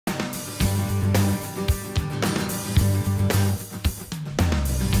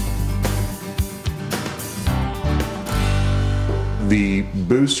the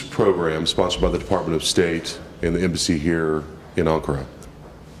BOOST program sponsored by the Department of State and the embassy here in Ankara.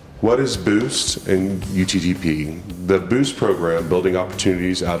 What is BOOST and UTTP? The BOOST program, building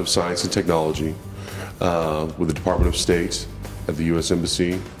opportunities out of science and technology with the Department of State at the U.S.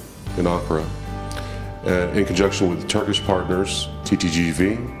 Embassy in Ankara, in conjunction with the Turkish partners,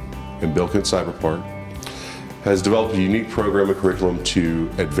 TTGV and Bilkent Cyberpark, has developed a unique program and curriculum to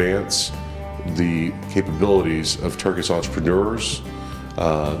advance the capabilities of Turkish entrepreneurs,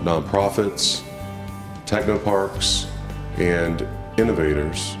 nonprofits, technoparks, and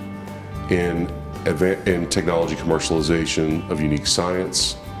innovators in technology commercialization of unique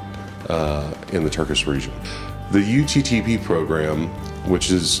science in the Turkish region. The UTTP program,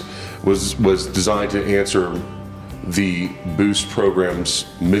 which was designed to answer the BOOST program's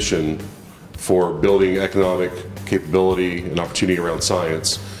mission for building economic capability and opportunity around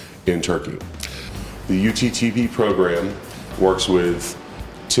science in Turkey. The UTTP program works with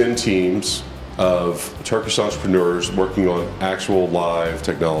 10 teams of Turkish entrepreneurs working on actual live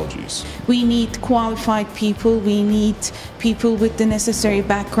technologies. We need qualified people, we need people with the necessary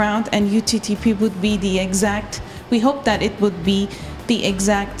background, and UTTP would be we hope that it would be the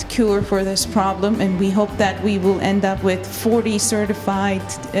exact cure for this problem, and we hope that we will end up with 40 certified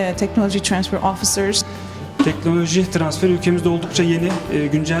technology transfer officers. Teknoloji transferi ülkemizde oldukça yeni,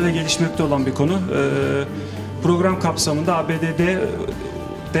 güncel ve gelişmekte olan bir konu. Program kapsamında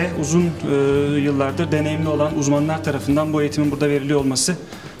ABD'de uzun yıllardır deneyimli olan uzmanlar tarafından bu eğitimin burada veriliyor olması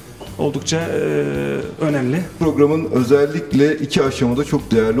oldukça önemli. Programın özellikle iki aşamada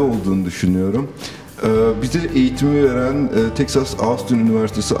çok değerli olduğunu düşünüyorum. Bize eğitimi veren Texas Austin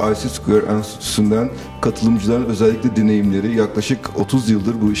Üniversitesi IC Square Enstitüsü'nden katılımcıların özellikle deneyimleri, yaklaşık 30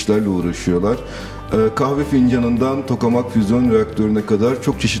 yıldır bu işlerle uğraşıyorlar. Kahve fincanından tokamak füzyon reaktörüne kadar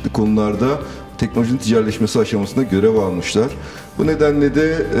çok çeşitli konularda teknolojinin ticarileşmesi aşamasında görev almışlar. Bu nedenle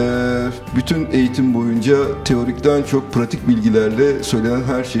de bütün eğitim boyunca teorikten çok pratik bilgilerle söylenen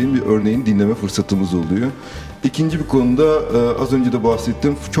her şeyin bir örneğini dinleme fırsatımız oluyor. İkinci bir konuda az önce de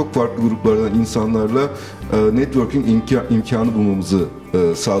bahsettim, çok farklı gruplardan insanlarla networking imkanı bulmamızı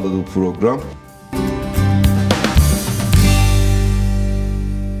sağladı bu program.